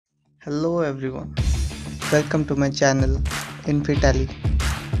Hello everyone, welcome to my channel Infitali.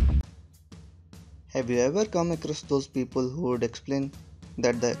 Have you ever come across those people who would explain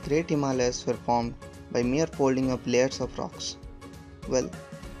that the Great Himalayas were formed by mere folding up layers of rocks? Well,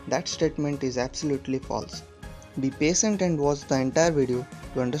 that statement is absolutely false. Be patient and watch the entire video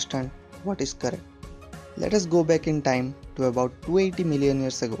to understand what is correct. Let us go back in time to about 280 million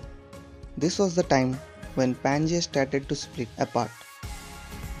years ago. This was the time when Pangaea started to split apart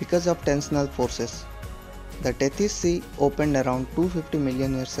because of tensional forces. The Tethys Sea opened around 250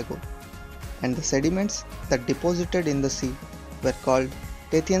 million years ago, and the sediments that deposited in the sea were called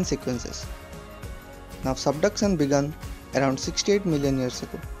Tethyan sequences. Now subduction began around 68 million years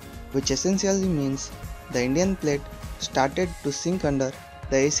ago, which essentially means the Indian plate started to sink under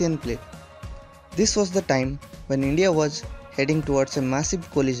the Asian plate. This was the time when India was heading towards a massive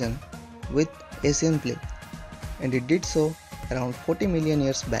collision with Asian plate, and it did so around 40 million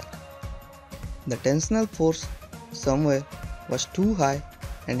years back. The tensional force somewhere was too high,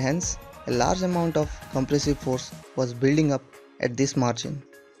 and hence a large amount of compressive force was building up at this margin.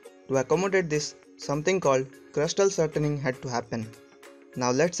 To accommodate this, something called crustal shortening had to happen.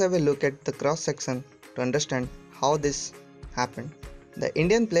 Now let's have a look at the cross section to understand how this happened. The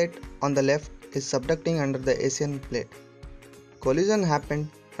Indian plate on the left is subducting under the Asian plate. Collision happened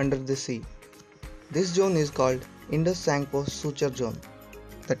under the sea. This zone is called Indus-Sangpo suture zone.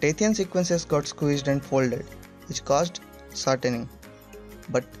 The Tethyan sequences got squeezed and folded, which caused shortening.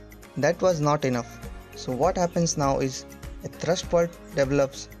 But that was not enough. So what happens now is a thrust fault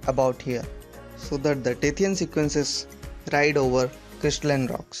develops about here, so that the Tethyan sequences ride over crystalline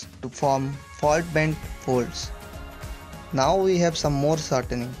rocks to form fault bent folds. Now we have some more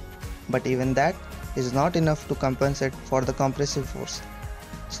shortening, but even that is not enough to compensate for the compressive force.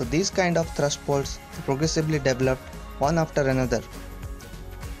 So these kind of thrust faults progressively developed one after another.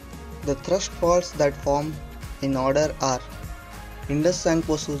 The thrust faults that form in order are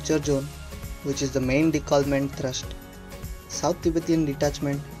Indus-Sangpo suture zone, which is the main decollement thrust, South Tibetan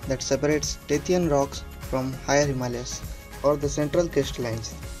detachment that separates Tethyan rocks from higher Himalayas, or the central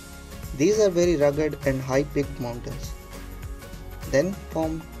crystallines. These are very rugged and high-peaked mountains. Then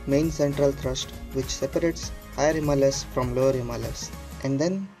form main central thrust, which separates higher Himalayas from lower Himalayas, and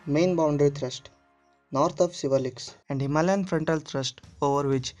then main boundary thrust north of Sivaliks, and Himalayan frontal thrust over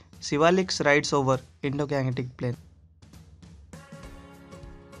which Sivaliks rides over Indo-Gangetic plain.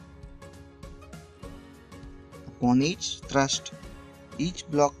 Upon each thrust, each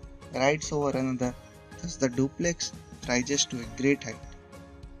block rides over another, thus the duplex rises to a great height,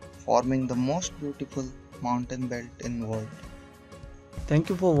 forming the most beautiful mountain belt in the world. Thank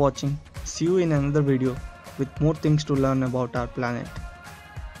you for watching. See you in another video with more things to learn about our planet.